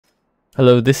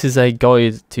Hello, this is a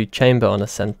guide to chamber on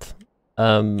Ascent.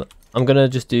 I'm gonna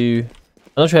just do,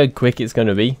 I'm not sure how quick it's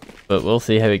gonna be, but we'll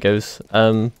see how it goes. First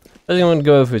thing I'm gonna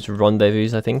go over is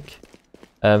rendezvous, I think,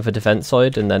 for defense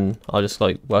side, and then I'll just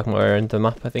like work my way around the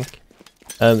map, I think.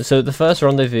 So the first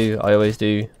rendezvous I always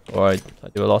do, or I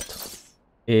do a lot,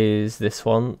 is this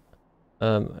one.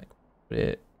 Sometimes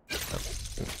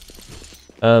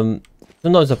I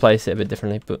place it a bit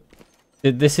differently, but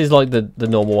this is like the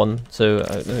normal one. So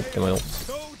let me get my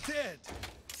ult.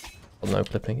 Oh, no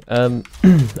clipping.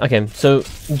 Okay, so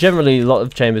generally a lot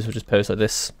of chambers will just post like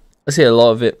this. I see a lot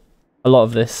of it, a lot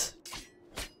of this,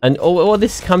 and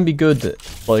this can be good.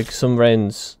 Like some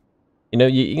rounds, you know,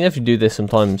 you can have to do this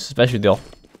sometimes, especially with the off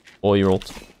or your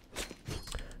ult.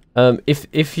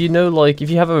 If you know, like if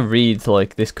you have a read,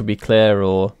 like this could be clear,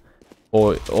 or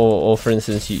for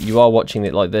instance, you are watching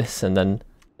it like this, and then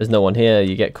there's no one here.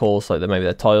 You get calls like that. Maybe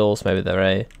they're tiles, maybe they're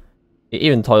A.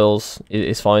 Even tiles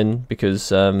is fine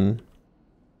because you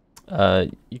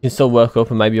can still work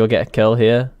up and maybe you'll get a kill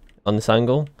here on this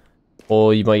angle,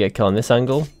 or you might get a kill on this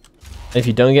angle. And if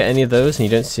you don't get any of those and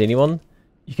you don't see anyone,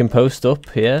 you can post up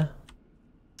here,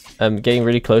 getting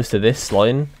really close to this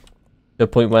line, to a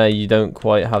point where you don't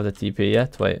quite have the TP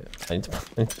yet. Wait, I need to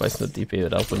place the TP,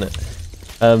 would help, wouldn't it?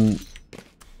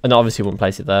 And obviously wouldn't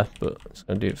place it there, but I'm just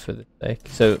gonna do it for the sake.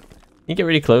 So you get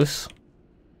really close.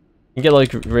 You get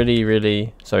like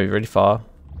really far.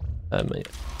 There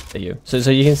you go. So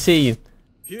you can see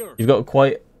you've got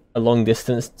quite a long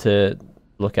distance to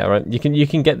look at, right? You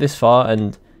can get this far,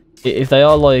 and if they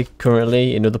are like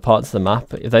currently in other parts of the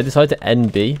map, if they decide to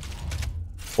end B,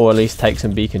 or at least take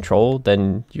some B control,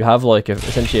 then you have like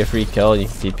essentially a free kill. And you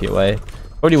can TP away.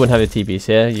 Probably wouldn't have the TPs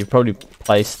here. You'd probably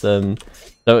place them.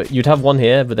 So you'd have one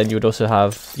here, but then you would also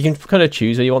have, you can kind of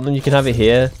choose where you want them. You can have it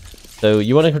here. So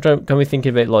you want to kind of think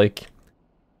about like,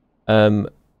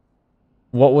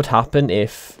 what would happen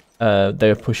if they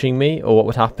were pushing me, or what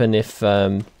would happen if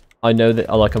I know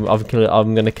that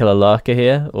I'm going to kill a lurker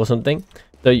here or something.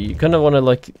 So you kind of want to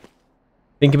like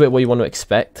think about what you want to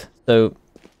expect. So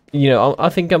you know, I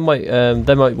think I might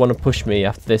they might want to push me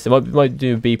after this. They might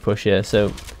do a B push here.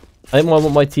 So I think I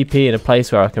want my TP in a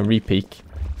place where I can re-peek.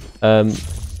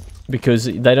 Because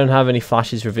they don't have any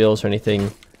flashes, reveals, or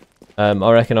anything.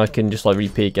 I reckon I can just like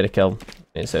repeat, get a kill,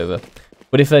 and it's over.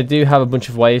 But if they do have a bunch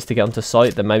of ways to get onto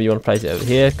site, then maybe you want to place it over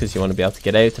here because you want to be able to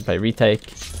get out and play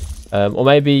retake. Or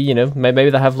maybe, you know, maybe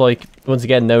they have like, once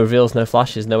again, no reveals, no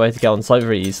flashes, no way to get on site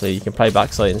very easily. You can play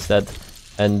backside instead,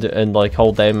 and like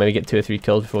hold down, maybe get 2 or 3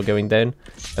 kills before going down,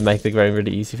 and make the ground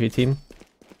really easy for your team.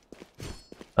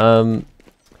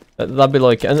 That'd be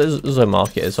like, and there's a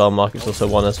market as well. Market's also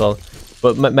one as well.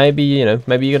 But maybe, you know,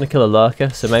 maybe you're gonna kill a lurker,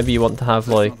 so maybe you want to have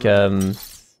like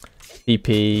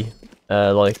TP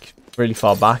like really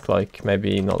far back, like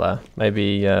maybe not there,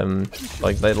 maybe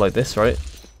like this, right?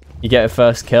 You get a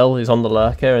first kill, he's on the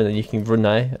lurker, and then you can run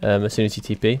A as soon as you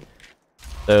TP.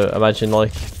 So imagine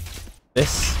like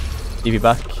this, TP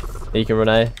back, then you can run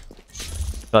A,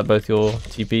 like both your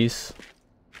TPs,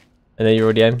 and then you're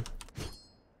already aim.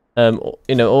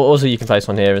 You know, also you can place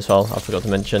one here as well, I forgot to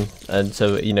mention. And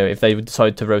so, you know, if they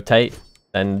decide to rotate,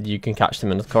 then you can catch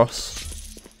them in the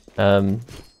cross. There's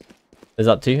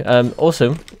that too.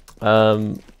 Also,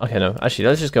 okay, no, actually,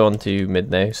 let's just go on to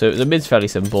mid now. So the mid's fairly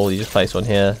simple. You just place one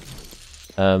here,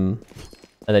 and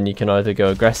then you can either go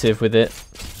aggressive with it,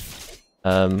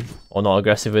 or not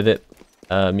aggressive with it.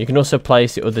 You can also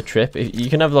place the other trip. You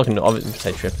can have like an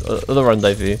other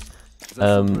rendezvous. You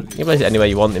can place it anywhere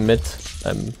you want in mid,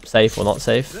 safe or not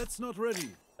safe.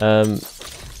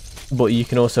 But you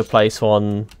can also place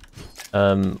one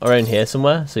around here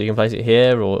somewhere. So you can place it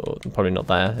here, or probably not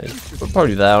there. It's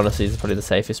probably there, honestly, is probably the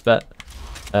safest bet.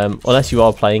 Unless you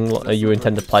are playing, you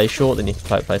intend to play short, then you can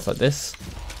play a place like this.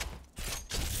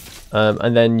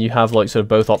 And then you have like sort of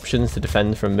both options to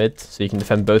defend from mid. So you can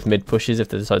defend both mid pushes if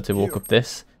they decide to walk up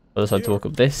this, or decide to walk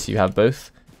up this. You have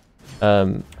both.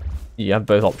 You have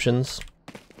both options,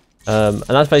 and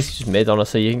that's basically just mid.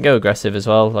 Honestly, you can go aggressive as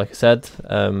well, like I said.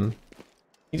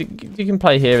 You can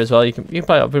play here as well. You can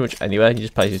play up pretty much anywhere. You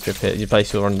just place your trip here, you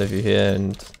place your rendezvous here,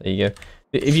 and there you go.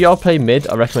 If you are playing mid,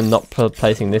 I recommend not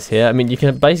placing this here. I mean, you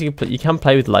can basically you can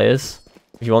play with layers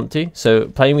if you want to. So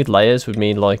playing with layers would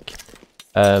mean like,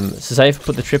 so say if I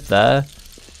put the trip there,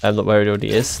 look where it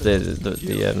already is. I don't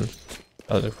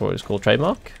know what it's called,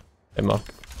 trademark.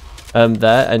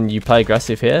 There, and you play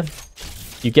aggressive here,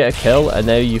 you get a kill, and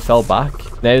now you fell back.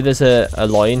 Now there's a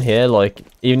line here, like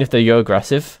even if they go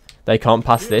aggressive, they can't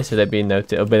pass this without being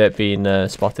noted, or without being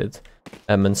spotted,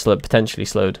 and potentially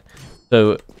slowed.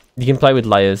 So you can play with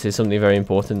layers is something very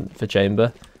important for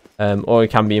chamber. or it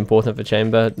can be important for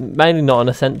chamber. Mainly not on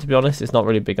Ascent, to be honest. It's not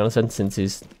really big on Ascent since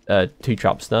it's 2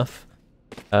 trap stuff.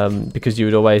 Because you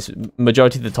would always,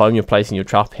 majority of the time, you're placing your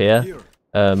trap here,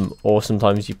 or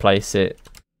sometimes you place it.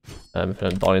 If I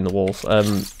don't die in the walls.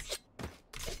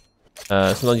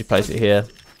 Sometimes you place it here,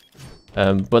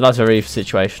 but that's very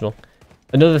situational.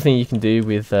 Another thing you can do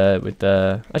with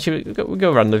actually we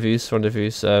go rendezvous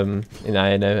in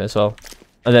A now as well,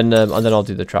 and then I'll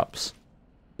do the traps.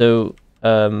 So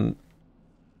and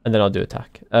then I'll do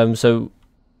attack. So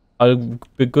a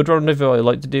good rendezvous I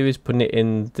like to do is putting it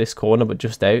in this corner, but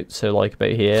just out, so like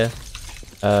about here,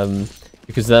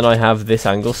 because then I have this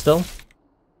angle still.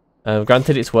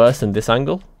 Granted, it's worse than this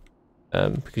angle,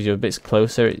 because you're a bit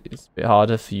closer. It's a bit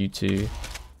harder for you to.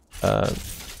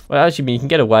 Well, actually, I mean, you can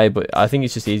get away, but I think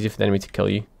it's just easier for the enemy to kill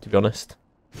you, to be honest.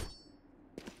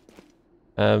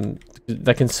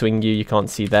 They can swing you. You can't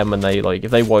see them, and they like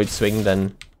if they wide swing,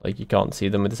 then like you can't see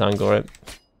them with this angle, right?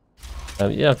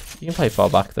 Yeah, you can play far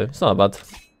back though. It's not bad.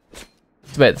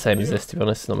 It's about the same as this, to be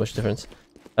honest. Not much difference.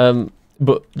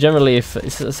 But generally, if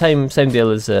it's the same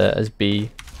deal as B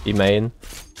main,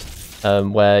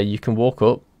 where you can walk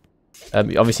up.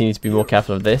 You obviously need to be more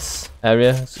careful of this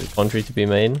area, so contrary to B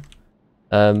main.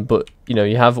 But you know,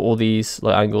 you have all these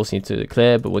like angles you need to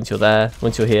clear, but once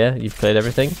you're here, you've cleared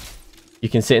everything. You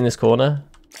can sit in this corner.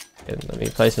 And let me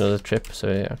place another trip, so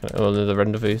I can, or another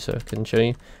rendezvous, so I can show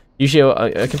you. Usually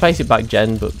I can place it back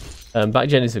gen, but back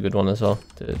gen is a good one as well.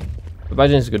 Back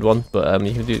gen is a good one, but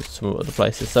you can do it some other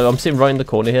places. So I'm sitting right in the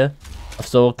corner here. I've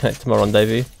still connected to my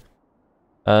rendezvous,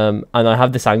 and I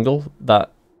have this angle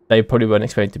that they probably weren't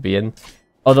expecting to be in.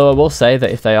 Although I will say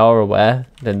that if they are aware,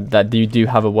 then that you do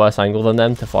have a worse angle than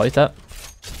them to fight at,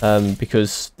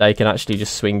 because they can actually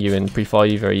just swing you and pre-fire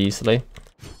you very easily,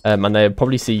 and they'll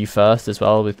probably see you first as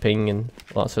well with ping and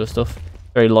all that sort of stuff.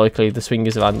 Very likely the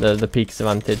swingers the peak's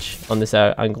advantage on this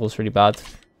angle is really bad,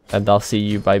 and they'll see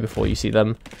you way before you see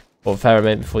them, or a fair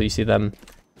amount before you see them.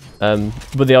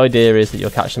 But the idea is that you'll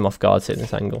catch them off guard sitting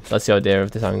this angle. That's the idea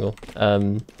of this angle.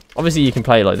 Obviously you can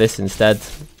play like this instead,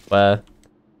 where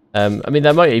I mean,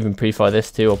 they might even pre-fire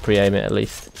this too, or pre-aim it at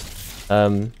least.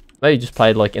 Maybe just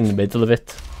played like in the middle of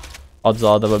it. Odds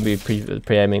are they won't be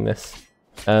pre-aiming this.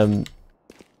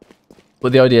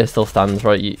 But the idea still stands,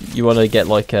 right? You want to get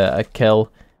like a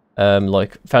kill,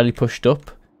 like fairly pushed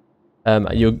up.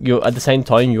 You're at the same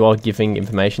time you are giving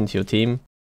information to your team.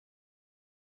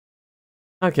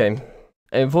 Okay,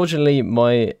 unfortunately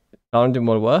my Valorant didn't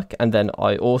want to work, and then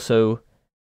I also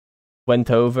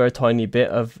went over a tiny bit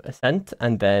of Ascent,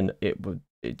 and then it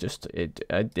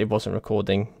wasn't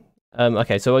recording.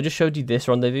 Okay, so I just showed you this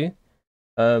rendezvous.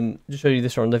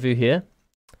 Here.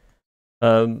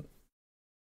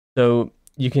 So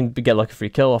you can get like a free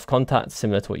kill off contact,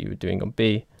 similar to what you were doing on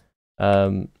B.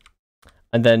 And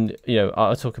then you know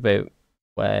I'll talk about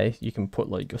where you can put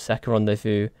like your second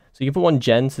rendezvous. So you can put one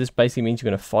gen. So this basically means you're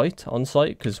going to fight on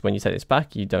site, because when you take this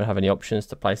back, you don't have any options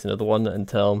to place another one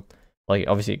until. Like,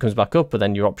 obviously it comes back up, but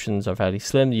then your options are fairly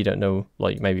slim. You don't know,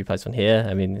 like, maybe you place one here.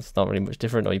 I mean, it's not really much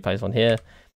different, or you place one here.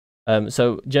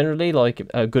 So generally, like,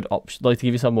 a good option, like, to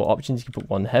give you some more options, you can put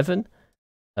one heaven.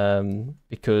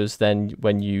 Because then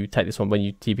when you take this one, when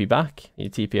you TP back, you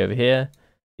TP over here,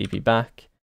 TP back,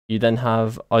 you then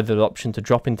have either the option to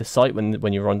drop into sight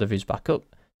when your rendezvous back up.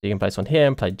 So you can place one here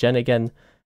and play gen again,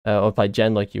 or play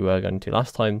gen like you were going to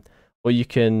last time. Or you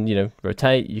can, you know,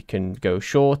 rotate, you can go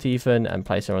short even and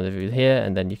place a rendezvous here,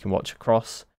 and then you can watch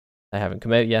across. They haven't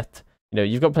come out yet. You know,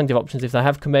 you've got plenty of options. If they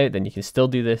have come out, then you can still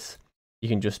do this. You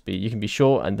can be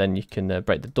short, and then you can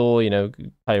break the door, you know,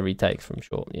 play a retake from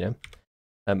short, you know.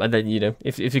 And then, you know,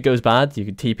 if it goes bad, you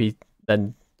can TP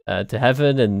then to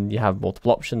heaven, and you have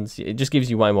multiple options. It just gives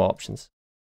you way more options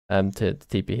to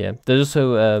TP here. There's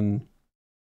also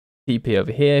TP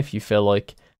over here if you feel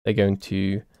like they're going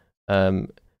to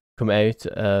come out,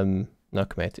 not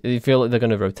come out. If you feel like they're going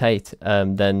to rotate,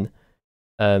 then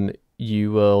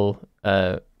you will,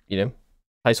 you know,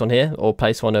 place one here or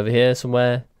place one over here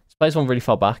somewhere. Just place one really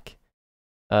far back.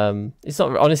 It's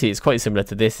not, honestly, it's quite similar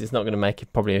to this. It's not going to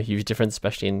make probably a huge difference,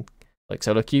 especially in like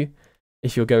solo queue.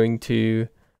 If you're going to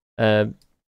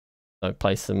like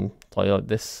place them like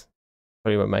this,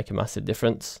 probably won't make a massive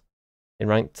difference in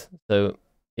ranked. So,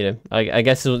 you know, I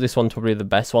guess this one's probably the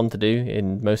best one to do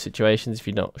in most situations if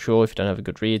you're not sure, if you don't have a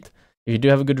good read. If you do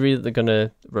have a good read that they're going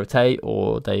to rotate,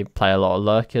 or they play a lot of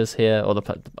lurkers here, or they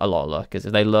play a lot of lurkers,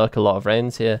 if they lurk a lot of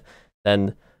rounds here,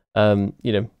 then,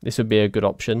 you know, this would be a good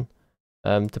option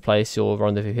to place your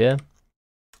rendezvous here.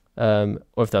 Or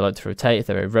if they like to rotate, if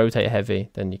they're rotate heavy,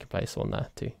 then you can place one there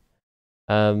too.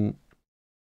 And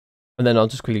And then I'll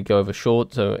just quickly go over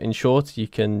short. So in short, you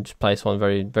can just place one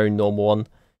very normal one,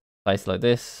 place like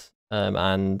this,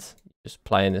 and just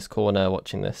play in this corner,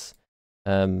 watching this.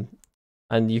 And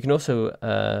you can also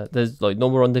there's like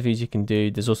normal rendezvous you can do.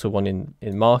 There's also one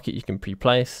in market you can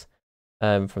pre-place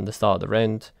from the start of the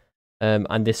round.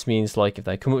 And this means like if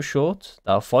they come up short,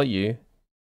 they'll fight you,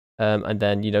 and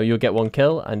then you'll get one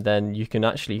kill, and then you can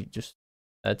actually just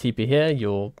TP here.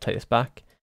 You'll take this back,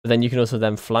 but then you can also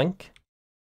then flank.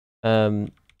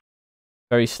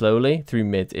 Very slowly through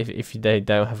mid if they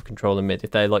don't have control of mid. If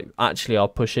they like actually are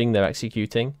pushing, they're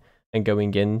executing and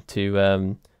going into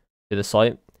to the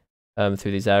site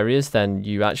through these areas, then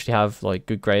you actually have like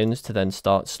good grounds to then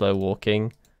start slow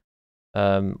walking.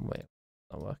 Wait,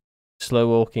 not work. Slow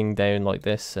walking down like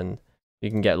this, and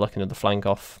you can get like another flank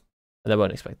off, and they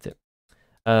won't expect it.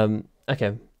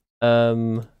 Okay.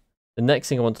 The next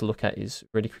thing I want to look at is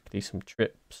really quickly some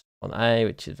trips on A,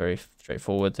 which is very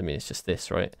straightforward. I mean, it's just this,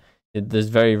 right? There's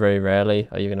very rarely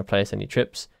are you going to place any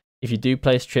trips. If you do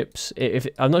place trips, if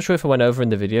I'm not sure if I went over in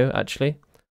the video actually,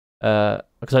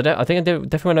 because I think I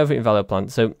definitely went over it in Valorant.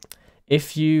 So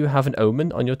if you have an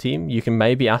Omen on your team, you can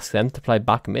maybe ask them to play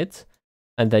back mid,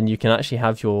 and then you can actually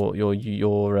have your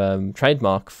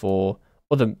trademark for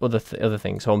other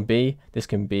things. So on B, this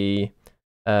can be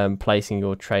placing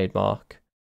your trademark.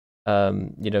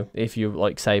 If you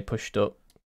like say pushed up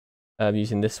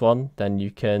using this one, then you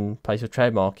can place your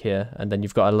trademark here, and then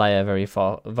you've got a layer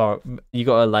you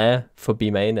got a layer for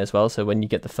B main as well. So when you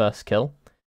get the first kill,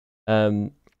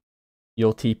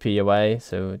 you'll TP away.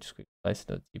 So just place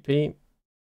another TP.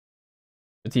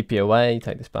 You TP away,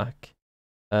 take this back,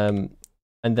 and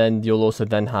then you'll also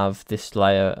then have this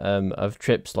layer of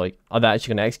trips. Like, are they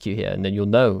actually going to execute here? And then you'll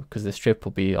know because this trip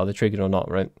will be either triggered or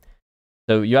not, right?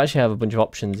 So you actually have a bunch of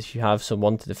options if you have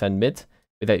someone to defend mid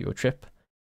without your trip.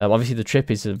 Obviously, the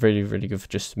trip is really good for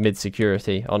just mid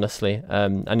security, honestly.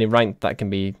 And in ranked, that can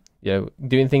be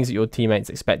doing things that your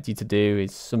teammates expect you to do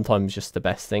is sometimes just the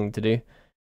best thing to do.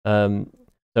 So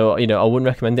I wouldn't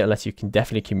recommend it unless you can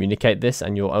definitely communicate this,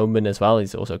 and your Omen as well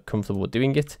is also comfortable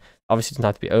doing it. Obviously, it doesn't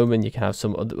have to be Omen. You can have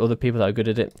some other people that are good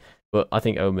at it, but I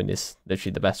think Omen is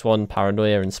literally the best one.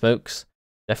 Paranoia and Smokes,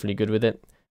 definitely good with it.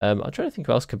 I'm trying to think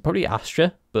who else could. Probably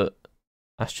Astra, but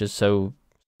Astra's so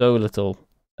little.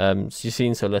 She's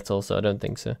seen so little, so I don't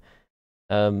think so.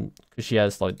 Because she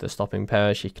has like the stopping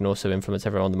power, she can also influence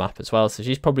everyone on the map as well. So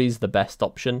she's probably the best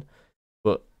option.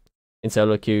 But in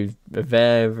solo queue,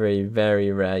 very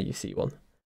rare you see one.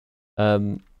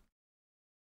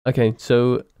 Okay,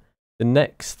 so the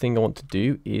next thing I want to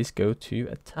do is go to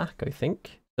attack, I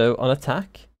think. So on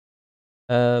attack,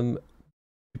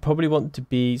 you probably want to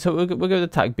be, so we'll go to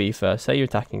attack B first. Say you're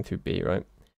attacking through B, right?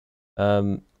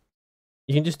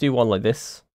 You can just do one like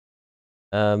this.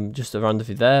 Just a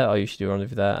rendezvous there. I usually do a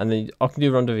rendezvous there, and then I can do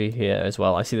a rendezvous here as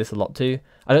well. I see this a lot too.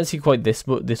 I don't see quite this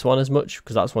one as much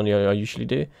because that's one I usually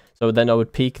do. So then I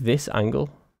would peek this angle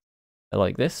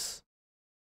like this.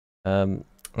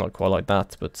 Not quite like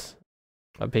that, but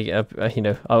I peek it up.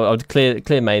 I would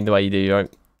clear main the way you do,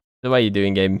 right? The way you do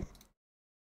in game.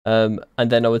 And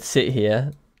then I would sit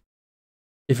here.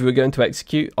 If we were going to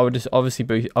execute, I would just I'll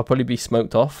probably be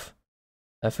smoked off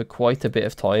for quite a bit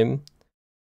of time.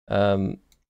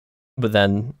 But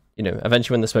then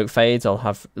eventually when the smoke fades, I'll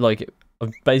have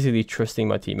I'm basically trusting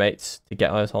my teammates to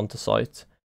get out onto site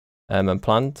and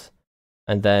plant,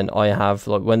 and then I have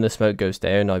when the smoke goes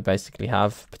down, I basically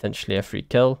have potentially a free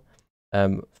kill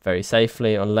very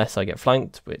safely, unless I get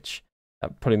flanked, which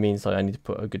that probably means I need to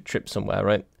put a good trip somewhere,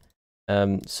 right?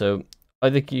 So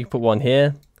either you put one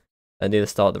here near the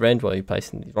start of the round while you're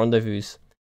placing these rendezvous.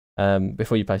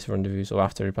 Before you place a rendezvous or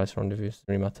after you place a rendezvous, doesn't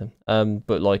really matter.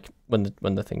 But like when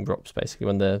the thing drops, basically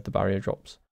when the barrier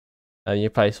drops, you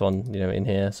place one in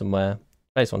here somewhere.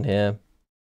 Place one here.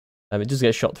 It does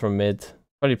get shot from mid.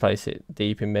 Probably place it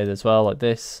deep in mid as well, like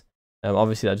this.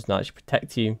 Obviously that doesn't actually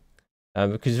protect you,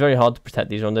 because it's very hard to protect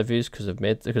these rendezvous because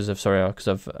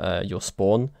of your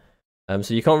spawn.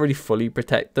 So you can't really fully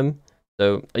protect them.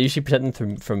 So I usually protect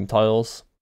them from tiles,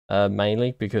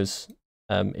 mainly because.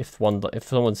 If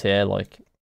someone's here, like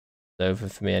it's over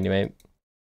for me anyway.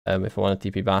 If I want to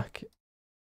TP back,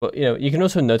 but you can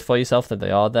also notify yourself that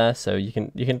they are there, so you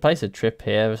can place a trip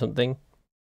here or something.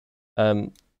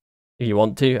 If you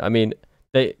want to, I mean,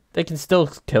 they can still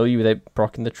kill you without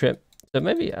proccing the trip. So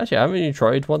maybe actually, I haven't even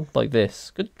tried one like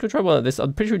this. Could try one like this.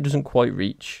 I'm pretty sure it doesn't quite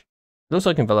reach. It looks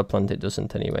like in Valorant it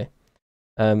doesn't anyway.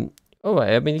 Oh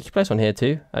wait, I mean you can place one here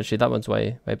too. Actually, that one's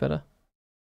way better.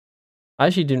 I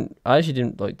actually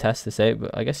didn't like test this out,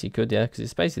 but I guess you could, yeah, because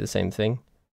it's basically the same thing.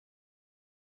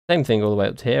 Same thing all the way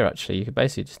up to here, actually. You could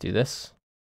basically just do this.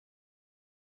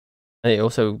 And it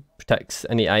also protects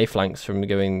any A flanks from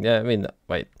going, yeah, I mean,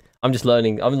 wait, I'm just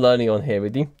learning, I'm learning on here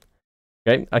with you.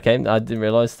 Okay, I didn't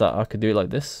realise that I could do it like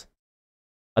this.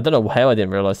 I don't know how I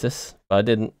didn't realise this, but I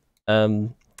didn't.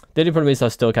 The only problem is I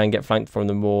still can get flanked from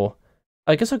them more.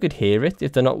 I guess I could hear it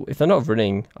if they're not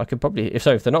running. I could probably if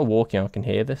they're not walking, I can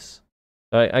hear this.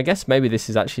 So I guess maybe this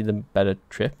is actually the better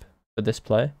trip for this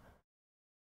play.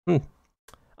 I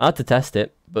had to test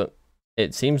it, but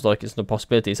it seems like it's a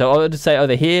possibility. So I would say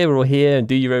either here or here and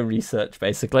do your own research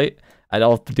basically, and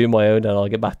I'll do my own and I'll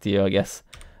get back to you, I guess.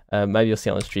 Maybe you'll see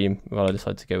it on the stream what I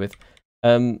decide to go with.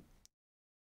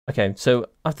 Okay, so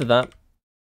after that,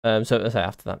 so let's say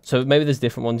after that. So maybe there's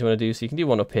different ones you want to do. So you can do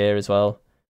one up here as well.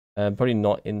 Probably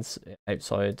not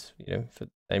outside, you know, for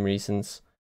the same reasons.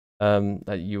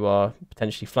 That you are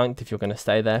potentially flanked if you're going to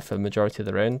stay there for the majority of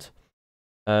the round.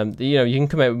 You know, you can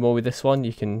come out more with this one.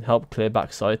 You can help clear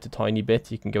backside a tiny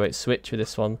bit. You can go out switch with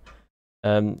this one.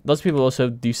 Lots of people also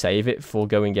do save it for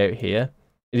going out here.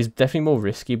 It is definitely more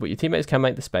risky, but your teammates can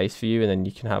make the space for you, and then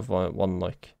you can have one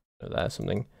like there or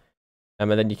something. And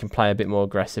then you can play a bit more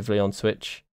aggressively on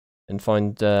switch and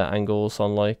find angles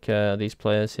on like these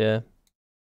players here.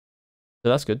 So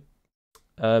that's good.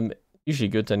 Usually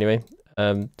good anyway.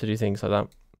 To do things like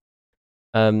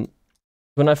that.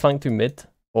 When I flank through mid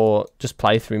or just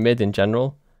play through mid in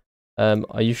general,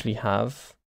 I usually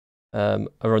have a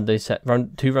rendezvous set,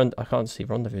 I can't see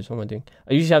rendezvous. What am I doing?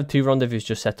 I usually have 2 rendezvous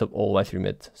just set up all the way through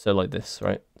mid. So like this,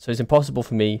 right? So it's impossible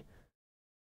for me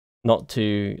not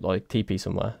to like TP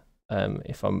somewhere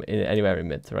if I'm anywhere in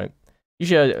mid, right?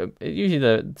 Usually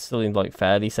they're still in like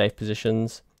fairly safe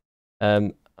positions.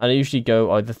 And I usually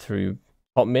go either through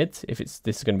top mid if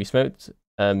this is going to be smoked.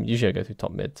 Usually I go through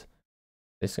top mid.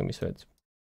 This is going to be smoked.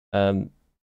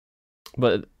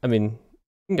 But I mean,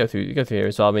 you can go through here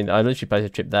as well. I mean, I literally place a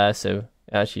trip there, so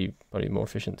actually probably more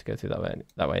efficient to go through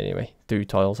that way anyway. Through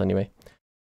tiles anyway.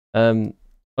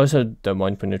 Also don't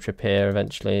mind putting a trip here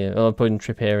eventually. I'll put a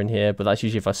trip here and here, but that's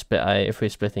usually if I split A, if we're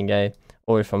splitting A,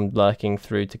 or if I'm lurking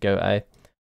through to go A.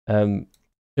 So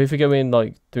if we go in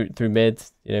like through mid,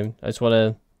 you know, I just want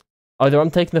to either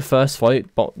I'm taking the first fight,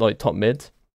 like top mid,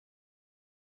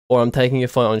 or I'm taking a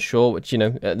fight on short, which, you know,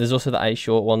 there's also the A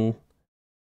short one,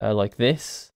 like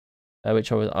this,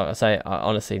 which honestly,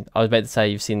 I was about to say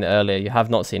you've seen it earlier. You have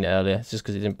not seen it earlier. It's just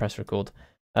because you didn't press record.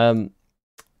 Because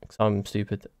I'm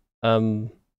stupid.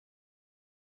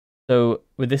 So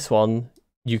with this one,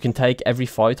 you can take every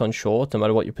fight on short, no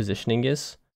matter what your positioning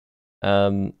is,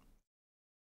 and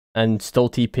still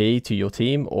TP to your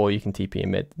team, or you can TP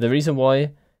in mid. The reason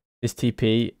why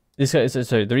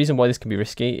the reason why this can be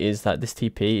risky is that this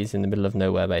TP is in the middle of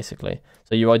nowhere, basically.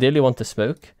 So you ideally want to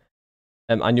smoke,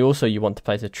 and you want to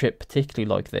place a trip, particularly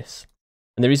like this.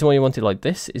 And the reason why you want it like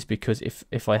this is because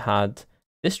if I had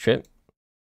this trip,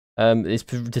 its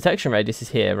detection radius is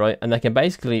here, right? And they can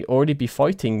basically already be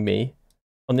fighting me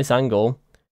on this angle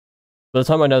by the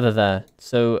time I know they're there.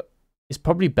 So it's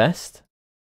probably best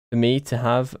for me to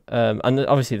have, and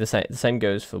obviously the same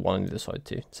goes for one on the other side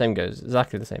too. Same goes,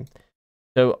 exactly the same.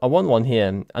 So I want one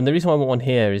here, and the reason why I want one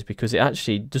here is because it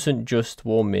actually doesn't just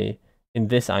warn me in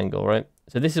this angle, right?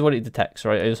 So this is what it detects,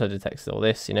 right? It also detects all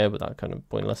this, you know, but that's kind of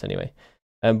pointless anyway.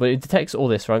 But it detects all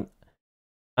this, right?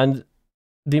 And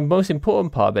the most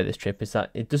important part about this trip is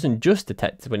that it doesn't just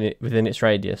detect within its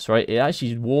radius, right? It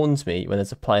actually warns me when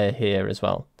there's a player here as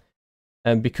well.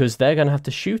 Because they're going to have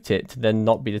to shoot it to then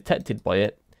not be detected by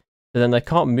it. So then they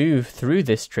can't move through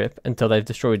this trip until they've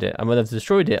destroyed it. And when they've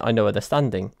destroyed it, I know where they're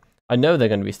standing. I know they're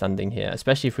going to be standing here,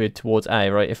 especially if we're towards A,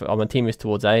 right? If my team is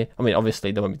towards A, I mean,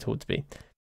 obviously they won't be towards B.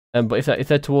 But if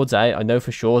they're towards A, I know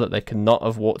for sure that they cannot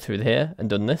have walked through here and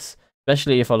done this.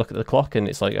 Especially if I look at the clock and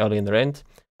it's like early in the round.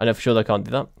 I know for sure they can't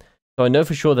do that. So I know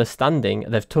for sure they're standing.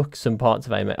 They've took some parts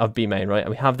of B main, right? And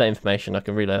we have that information. I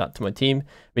can relay that to my team.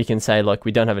 We can say, like,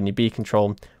 we don't have any B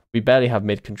control. We barely have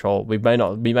mid control. We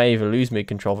may even lose mid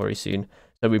control very soon.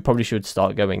 So we probably should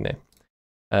start going there.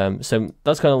 So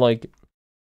that's kind of like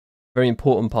very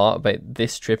important part about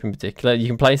this trip in particular. You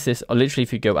can place this literally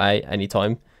if you go A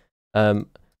anytime,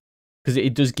 because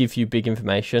it does give you big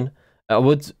information. I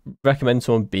would recommend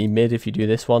someone be mid if you do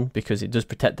this one, because it does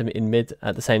protect them in mid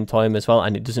at the same time as well,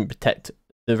 and it doesn't protect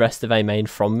the rest of A main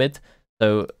from mid.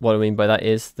 So what I mean by that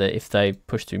is that if they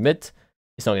push through mid,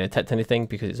 it's not going to detect anything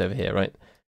because it's over here, right?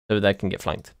 So they can get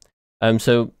flanked.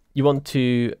 So you want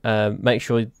to make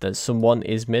sure that someone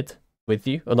is mid with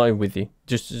you, or not even with you,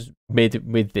 just mid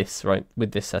with this, right?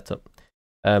 With this setup.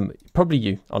 Probably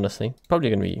you, honestly. Probably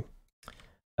going to be you.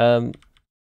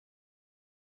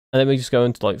 And then we just go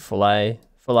into like full A.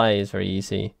 Full A is very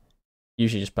easy.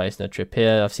 Usually just placing a trip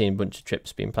here. I've seen a bunch of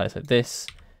trips being placed like this.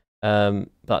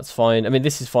 That's fine. I mean,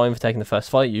 this is fine for taking the first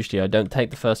fight. Usually I don't take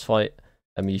the first fight.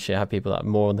 Usually I have people that are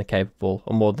more than capable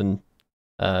or more than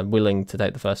willing to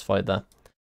take the first fight there.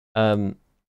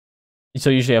 So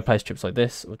usually I place trips like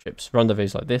this, or trips rendezvous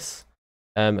like this.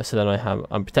 So then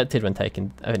I'm protected when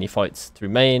taking any fights through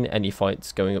main, any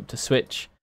fights going up to switch.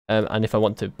 And if I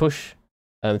want to push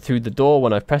through the door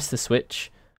when I press the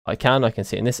switch, I can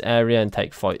sit in this area and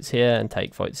take fights here and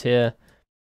take fights here.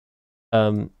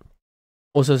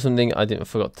 Also something I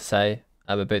forgot to say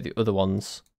about the other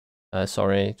ones.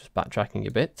 Sorry, just backtracking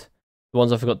a bit. The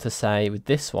ones I forgot to say with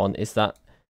this one is that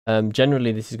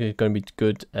generally this is going to be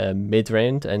good mid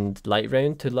round and late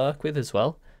round to lurk with as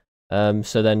well.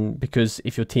 So then, because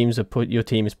if your team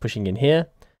is pushing in here,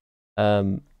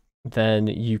 then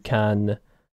you can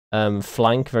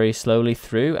flank very slowly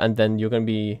through, and then you're going to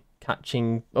be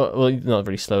catching. Well, not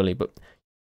very slowly, but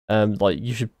like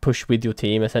you should push with your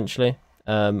team essentially.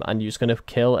 And you're just going to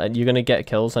kill, and you're going to get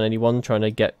kills on anyone trying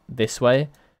to get this way,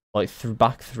 like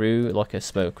back through like a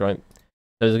smoke, right?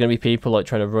 So there's going to be people like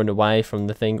trying to run away from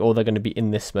the thing, or they're going to be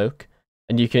in this smoke,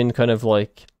 and you can kind of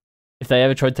like, if they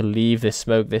ever tried to leave this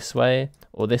smoke this way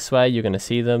or this way, you're going to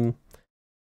see them.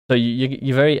 So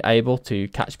you're very able to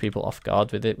catch people off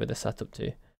guard with it, with the setup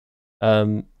too.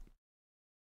 Then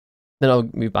I'll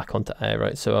move back onto A,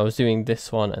 right? So I was doing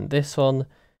this one and this one.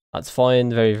 That's fine.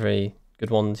 Very, very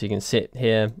good ones. You can sit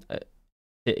here,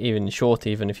 sit even short,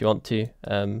 even if you want to.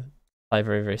 Play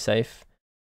very, very safe.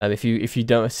 If you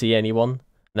don't see anyone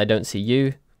and they don't see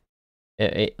you,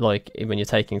 like when you're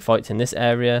taking fights in this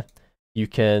area, you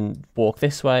can walk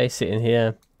this way, sit in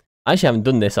here. I actually haven't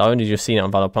done this. I only just seen it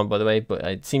on Valorant, by the way, but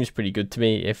it seems pretty good to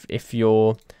me. If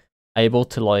you're able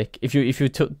to, like, if you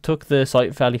took the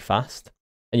site fairly fast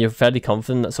and you're fairly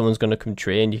confident that someone's going to come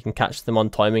tree and you can catch them on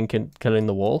timing, killing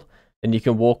the wall, then you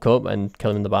can walk up and kill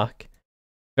them in the back.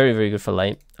 Very, very good for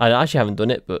late. I actually haven't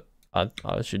done it, but I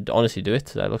should honestly do it.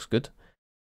 That looks good.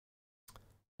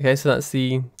 Okay, so that's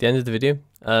the end of the video.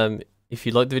 If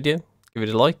you liked the video, give it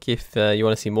a like. If you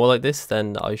want to see more like this,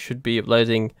 then I should be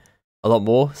uploading a lot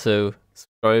more. So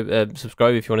subscribe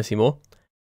if you want to see more.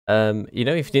 If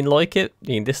you didn't like it,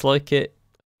 you can dislike it.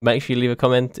 Make sure you leave a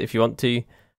comment if you want to.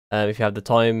 If you have the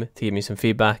time to give me some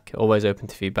feedback, always open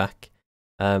to feedback.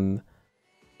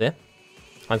 Yeah,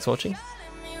 thanks for watching.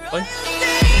 Bye.